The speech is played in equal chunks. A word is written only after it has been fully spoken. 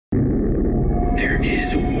There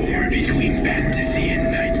is a war between fantasy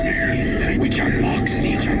and nightmare, which unlocks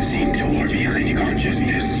the unseen door behind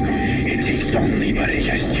consciousness. It takes only but a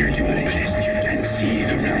gesture to open it and see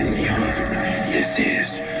the realm beyond. This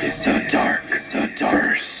is the dark verse.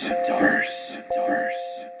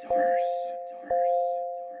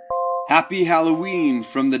 Happy Halloween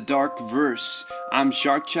from the Dark Verse. I'm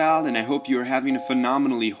Sharkchild, and I hope you are having a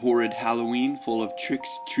phenomenally horrid Halloween full of tricks,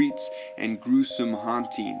 treats, and gruesome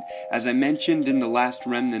haunting. As I mentioned in the last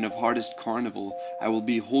remnant of Hardest Carnival, I will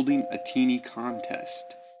be holding a teeny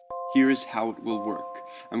contest. Here is how it will work.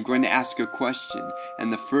 I'm going to ask a question,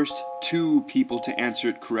 and the first 2 people to answer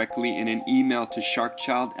it correctly in an email to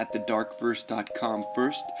sharkchild@thedarkverse.com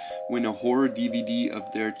first win a horror DVD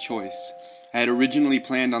of their choice. I had originally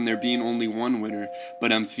planned on there being only 1 winner,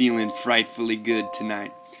 but I'm feeling frightfully good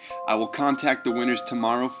tonight. I will contact the winners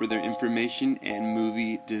tomorrow for their information and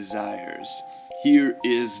movie desires. Here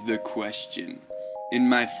is the question. In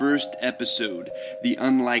my first episode, The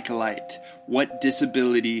Unlike Light, what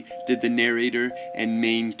disability did the narrator and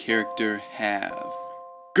main character have?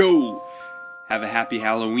 Go! Have a happy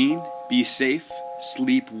Halloween, be safe,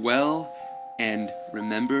 sleep well, and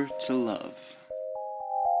remember to love.